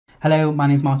Hello, my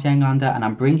name is Marty Englander and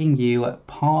I'm bringing you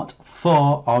part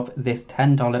 4 of this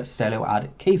 $10 solo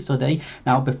ad case study.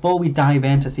 Now, before we dive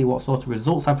in to see what sort of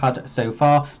results I've had so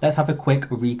far, let's have a quick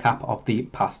recap of the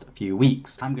past few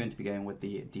weeks. I'm going to be going with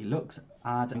the deluxe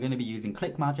ad. I'm going to be using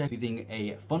Clickmagic using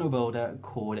a funnel builder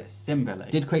called Symboly. I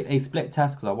did create a split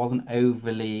test because I wasn't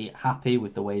overly happy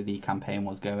with the way the campaign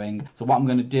was going. So what I'm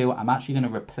going to do, I'm actually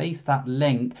going to replace that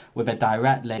link with a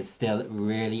direct link. It's still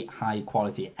really high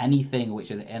quality. Anything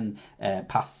which is in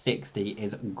past 60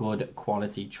 is good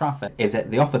quality traffic. Is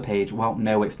it the offer page? Well,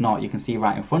 no, it's not. You can see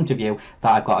right in front of you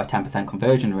that I've got a 10%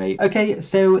 conversion rate. Okay,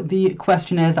 so the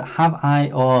question is, have I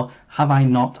or have I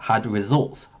not had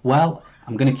results? Well,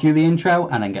 I'm going to cue the intro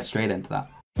and then get straight into that.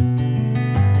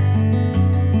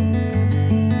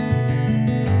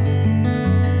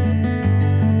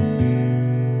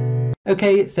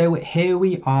 Okay, so here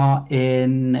we are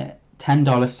in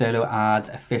 $10 solo ads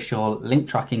official link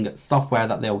tracking software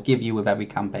that they'll give you with every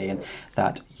campaign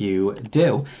that you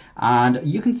do, and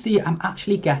you can see I'm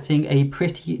actually getting a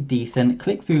pretty decent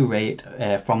click-through rate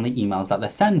from the emails that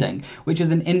they're sending, which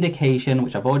is an indication,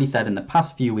 which I've already said in the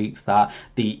past few weeks, that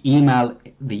the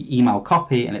email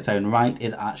copy in its own right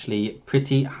is actually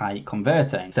pretty high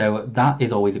converting. So that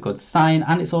is always a good sign,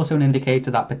 and it's also an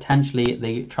indicator that potentially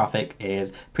the traffic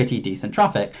is pretty decent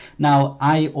traffic. Now,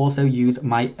 I also use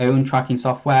my own tracking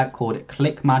software called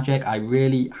Clickmagic. I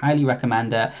really highly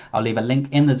recommend it. I'll leave a link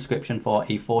in the description for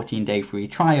a 14-day free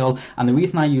trial, and the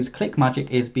reason I use Clickmagic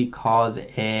is because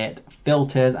it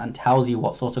filters and tells you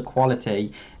what sort of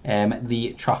quality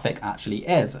the traffic actually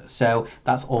is. So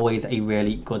that's always a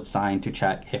really good sign to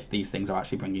check if these things are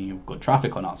actually bringing you good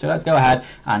traffic or not. So let's go ahead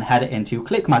and head into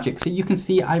Clickmagic. So you can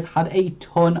see I've had a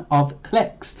ton of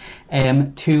clicks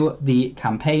to the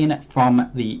campaign from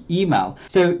the email.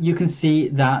 So you can see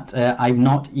that I've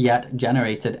not yet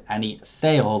generated any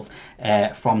sales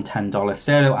from $10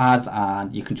 solo ads,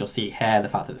 and you can just see here the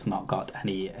fact that it's not got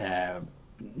any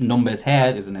numbers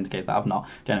here is an indicator that I've not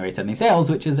generated any sales,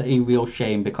 which is a real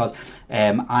shame because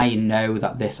I know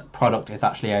that this product is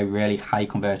actually a really high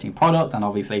converting product, and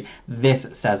obviously this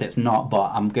says it's not, but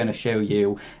I'm going to show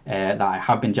you that I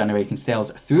have been generating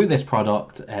sales through this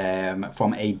product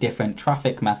from a different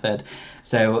traffic method.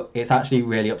 So it's actually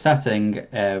really upsetting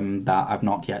that I've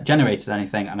not yet generated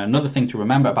anything. And another thing to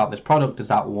remember about this product is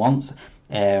that once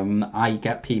I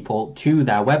get people to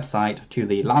their website, to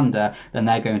the lander, then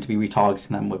they're going to be retargeting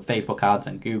them with Facebook ads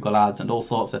and Google ads and all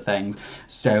sorts of things.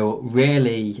 So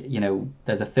really, you know,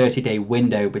 there's a 30-day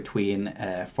window between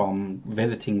from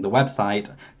visiting the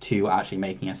website to actually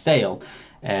making a sale.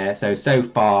 So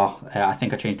far, I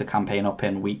think I changed the campaign up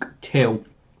in week 2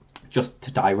 just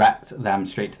to direct them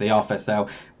straight to the offer. So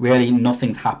really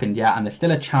nothing's happened yet, and there's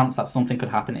still a chance that something could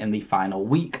happen in the final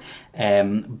week,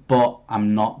 but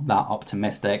I'm not that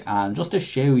optimistic. And just to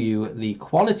show you the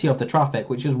quality of the traffic,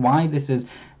 which is why this is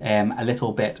a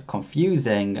little bit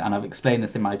confusing, and I've explained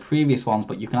this in my previous ones,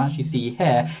 but you can actually see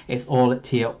here it's all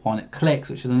tier 1 clicks,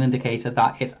 which is an indicator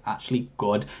that it's actually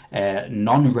good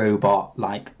non-robot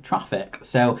like traffic.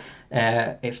 So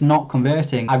it's not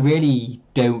converting. I really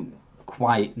don't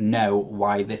quite know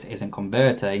why this isn't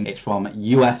converting. It's from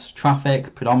US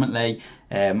traffic predominantly,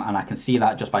 and I can see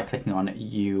that just by clicking on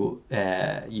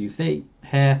UC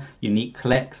here, unique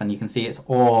clicks, and you can see it's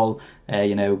all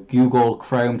you know, Google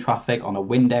Chrome traffic on a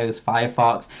Windows,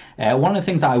 Firefox. One of the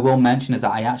things that I will mention is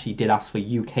that I actually did ask for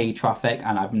UK traffic,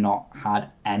 and I've not had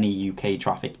any UK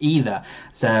traffic either.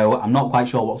 So I'm not quite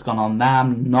sure what's gone on there.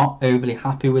 I'm not overly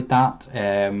happy with that,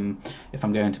 if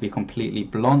I'm going to be completely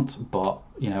blunt, but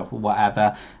you know,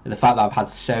 whatever. The fact that I've had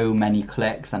so many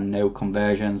clicks and no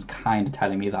conversions kind of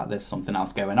telling me that there's something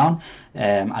else going on.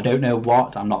 I don't know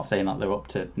what. I'm not saying that they're up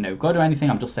to no good or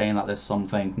anything. I'm just saying that there's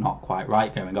something not quite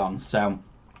right going on. So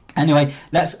anyway,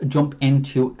 let's jump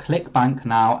into Clickbank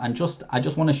now, and I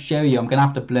just want to show you. I'm going to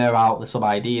have to blur out the sub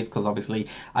IDs because obviously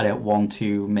I don't want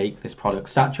to make this product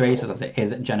saturated as it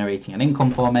is generating an income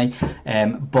for me.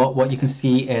 But what you can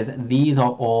see is these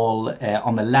are all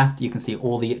on the left. You can see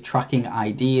all the tracking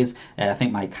IDs. I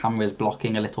think my camera is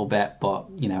blocking a little bit, but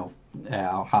you know,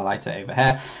 I'll highlight it over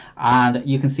here, and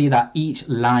you can see that each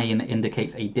line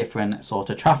indicates a different sort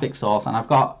of traffic source, and I've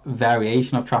got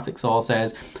variation of traffic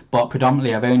sources, but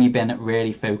predominantly I've only been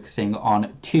really focusing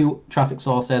on 2 traffic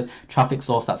sources. Traffic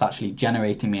source that's actually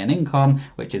generating me an income,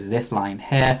 which is this line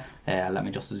here. Let me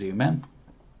just zoom in.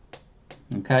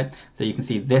 Okay, so you can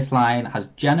see this line has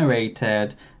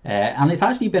generated, and it's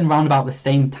actually been around about the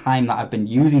same time that I've been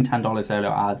using $10 solo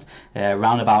ads,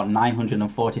 around about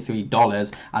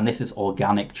 $943, and this is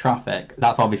organic traffic.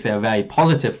 That's obviously a very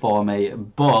positive for me,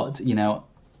 but you know,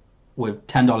 with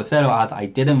 $10 solo ads, I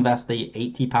did invest the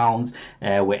 £80.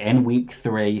 We're in week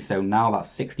 3, so now that's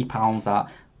 £60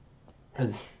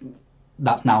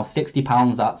 that's now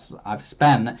 £60 that's I've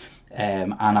spent,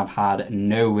 and I've had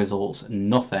no results,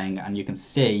 nothing. And you can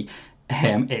see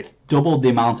it's doubled the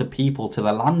amount of people to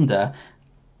the lander,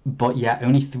 but yet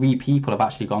only 3 people have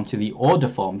actually gone to the order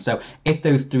form. So if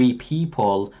those 3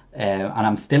 people, and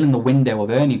I'm still in the window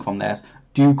of earning from this,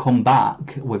 do come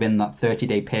back within that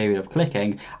 30-day period of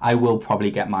clicking, I will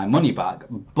probably get my money back.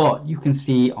 But you can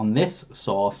see on this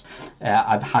source,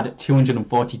 I've had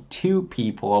 242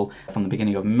 people from the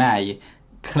beginning of May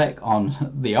click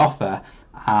on the offer,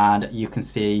 and you can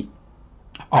see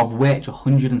of which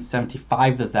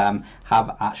 175 of them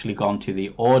have actually gone to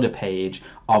the order page,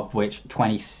 of which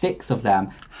 26 of them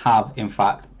have in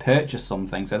fact purchased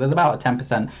something. So there's about a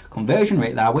 10% conversion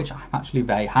rate there, which I'm actually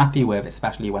very happy with,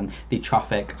 especially when the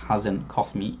traffic hasn't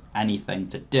cost me anything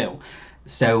to do.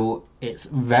 So it's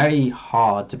very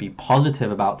hard to be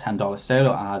positive about $10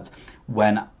 solo ads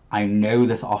when I know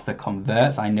this offer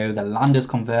converts, I know the landers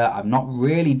convert. I've not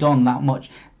really done that much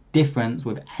difference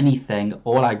with anything.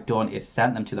 All I've done is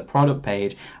sent them to the product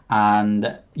page,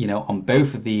 and on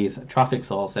both of these traffic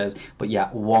sources, but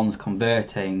yet one's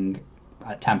converting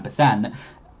at 10%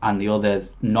 and the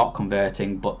other's not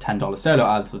converting, but $10 solo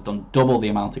ads has done double the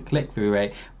amount of click-through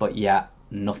rate, but yet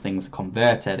nothing's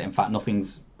converted. In fact,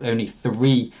 nothing's only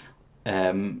 3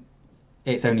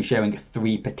 it's only showing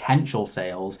 3 potential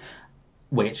sales,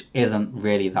 which isn't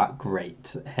really that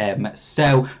great.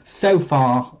 So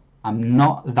far I'm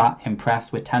not that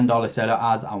impressed with $10 solo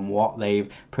ads and what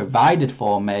they've provided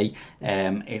for me.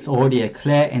 It's already a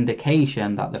clear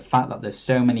indication that the fact that there's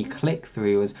so many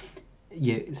click-throughs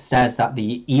says that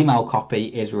the email copy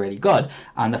is really good,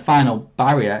 and the final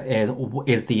barrier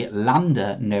is the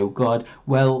lander no good.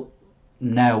 Well,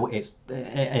 no,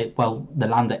 well, the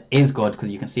lander is good, because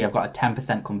you can see I've got a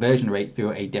 10% conversion rate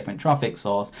through a different traffic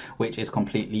source, which is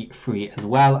completely free as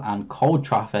well. And cold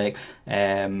traffic,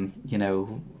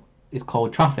 is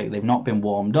cold traffic. They've not been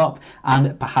warmed up,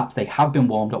 and perhaps they have been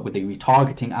warmed up with the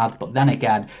retargeting ads, but then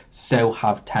again, so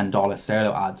have $10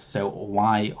 solo ads. So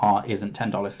why isn't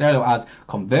 $10 solo ads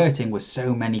converting with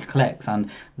so many clicks?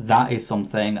 And that is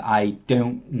something I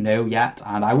don't know yet,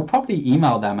 and I will probably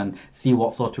email them and see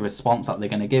what sort of response that they're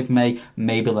going to give me.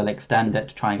 Maybe they'll extend it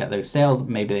to try and get those sales,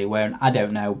 maybe they won't, I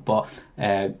don't know. But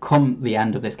come the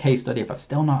end of this case study, if I've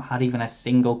still not had even a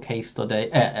single case study,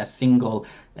 a single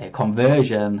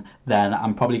conversion, then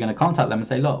I'm probably going to contact them and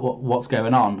say, look, what's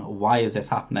going on? Why is this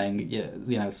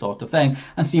happening? Sort of thing,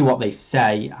 and see what they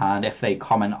say. And if they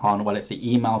comment on, well, it's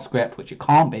the email script, which it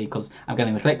can't be because I'm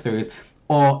getting the click-throughs,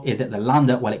 or is it the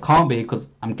lander? Well, it can't be because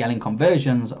I'm getting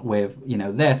conversions with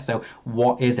this. So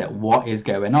what is it? What is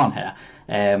going on here?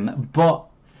 But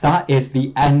that is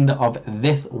the end of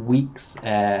this week's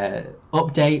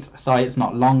update. Sorry, it's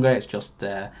not longer. It's just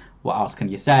what else can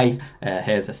you say?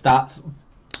 Here's the stats.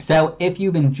 So if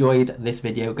you've enjoyed this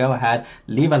video, go ahead,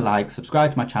 leave a like,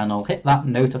 subscribe to my channel, hit that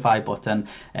notify button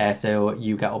so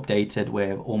you get updated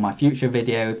with all my future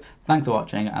videos. Thanks for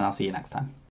watching, and I'll see you next time.